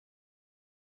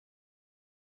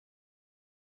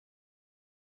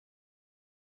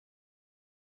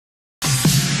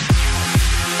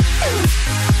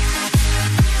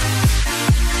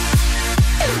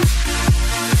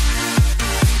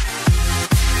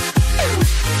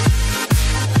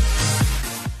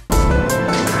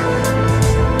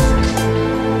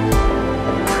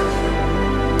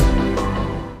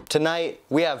Tonight,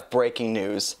 we have breaking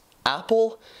news.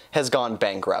 Apple has gone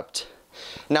bankrupt.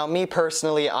 Now, me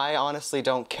personally, I honestly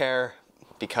don't care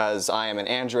because I am an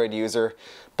Android user,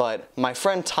 but my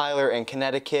friend Tyler in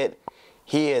Connecticut,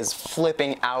 he is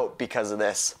flipping out because of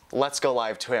this. Let's go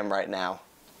live to him right now.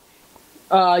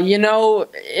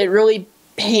 It really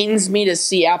pains me to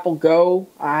see Apple go.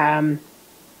 They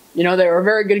were a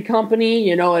very good company.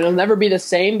 It'll never be the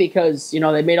same because, they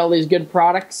made all these good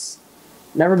products.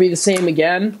 Never be the same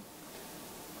again.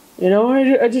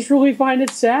 I just really find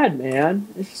it sad, man.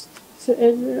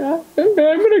 I'm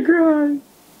gonna cry.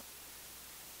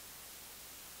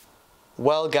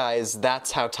 Well, guys,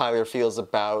 that's how Tyler feels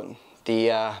about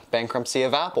the bankruptcy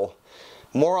of Apple.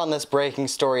 More on this breaking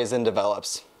story as it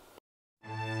develops.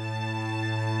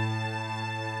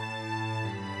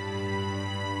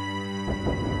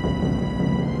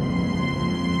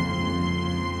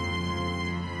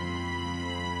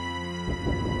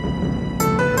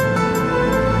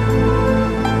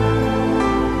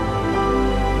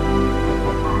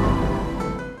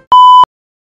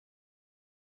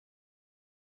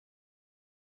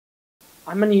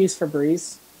 I'm gonna use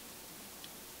Febreze.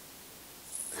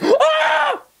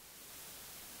 Ah!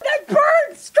 That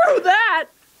burns! Screw that!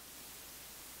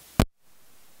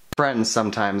 Friends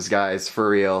sometimes, guys, for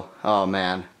real. Oh,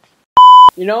 man.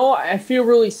 I feel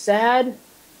really sad.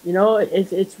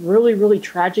 It's really, really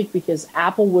tragic because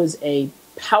Apple was a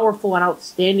powerful and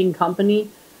outstanding company.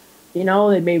 They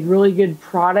made really good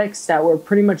products that were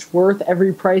pretty much worth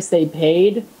every price they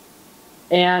paid.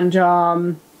 And,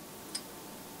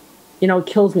 it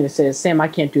kills me to say this. Sam, I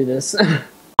can't do this.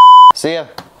 See ya.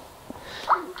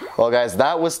 Well, guys,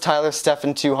 that was Tyler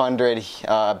Stefan 200.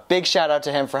 Big shout out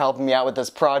to him for helping me out with this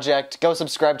project. Go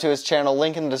subscribe to his channel,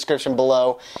 link in the description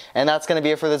below. And that's going to be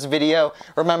it for this video.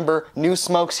 Remember, New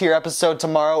Smokes Here episode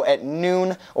tomorrow at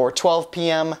noon or 12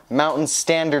 p.m. Mountain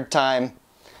Standard Time.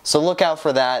 So look out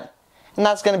for that. And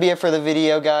that's going to be it for the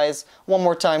video, guys. One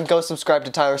more time, go subscribe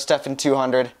to Tyler Stefan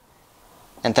 200.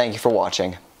 And thank you for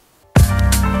watching.